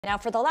Now,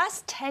 for the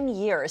last 10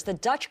 years, the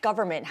Dutch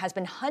government has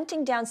been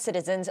hunting down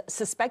citizens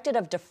suspected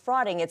of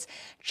defrauding its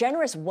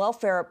generous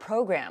welfare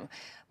program.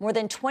 More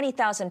than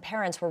 20,000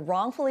 parents were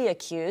wrongfully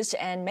accused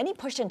and many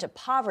pushed into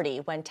poverty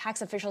when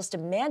tax officials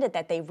demanded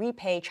that they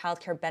repay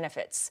childcare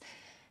benefits.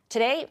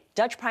 Today,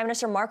 Dutch Prime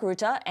Minister Mark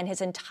Rutte and his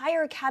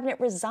entire cabinet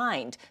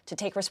resigned to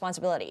take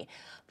responsibility.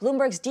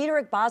 Bloomberg's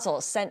Diederik Basel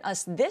sent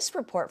us this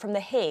report from The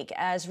Hague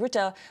as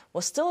Rutte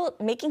was still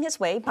making his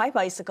way by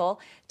bicycle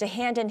to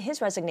hand in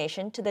his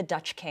resignation to the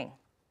Dutch king.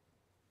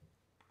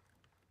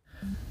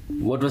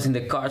 What was in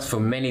the cards for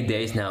many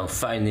days now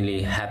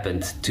finally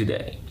happened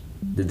today.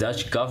 The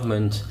Dutch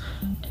government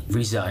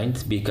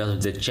resigned because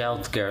of the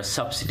childcare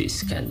subsidy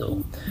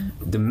scandal.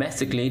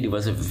 Domestically, there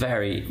was a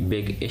very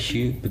big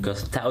issue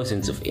because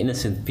thousands of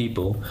innocent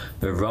people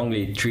were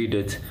wrongly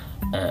treated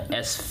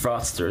as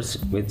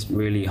fraudsters with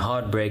really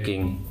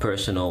heartbreaking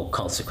personal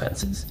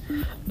consequences.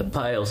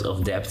 Piles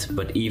of debt,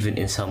 but even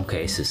in some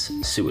cases,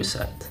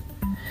 suicide.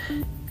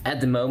 At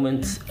the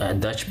moment,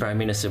 Dutch Prime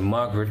Minister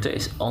Mark Rutte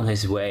is on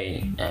his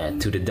way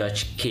to the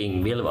Dutch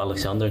King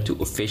Willem-Alexander to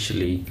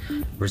officially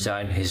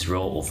resign his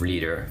role of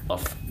leader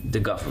of the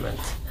government.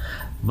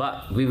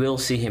 But we will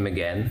see him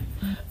again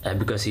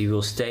because he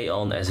will stay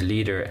on as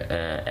leader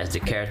as the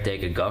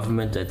caretaker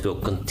government that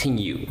will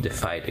continue the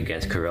fight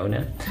against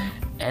Corona.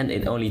 And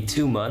in only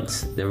 2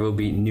 months, there will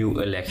be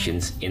new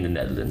elections in the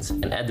Netherlands.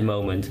 And at the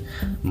moment,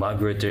 Mark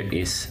Rutte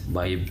is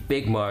by a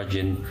big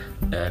margin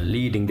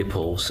leading the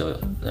polls. So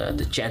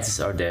the chances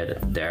are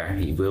that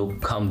he will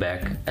come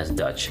back as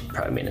Dutch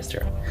Prime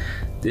Minister.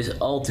 This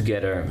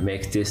altogether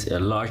makes this a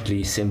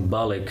largely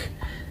symbolic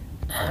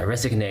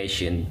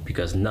resignation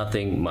because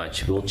nothing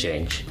much will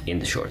change in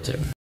the short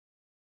term.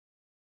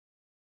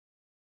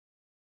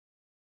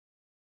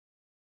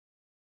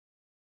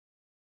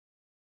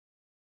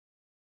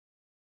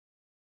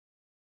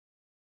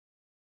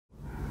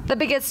 The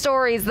biggest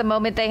stories the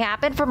moment they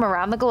happen from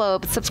around the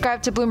globe.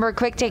 Subscribe to Bloomberg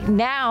Quick Take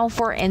now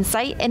for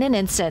insight in an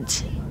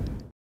instant.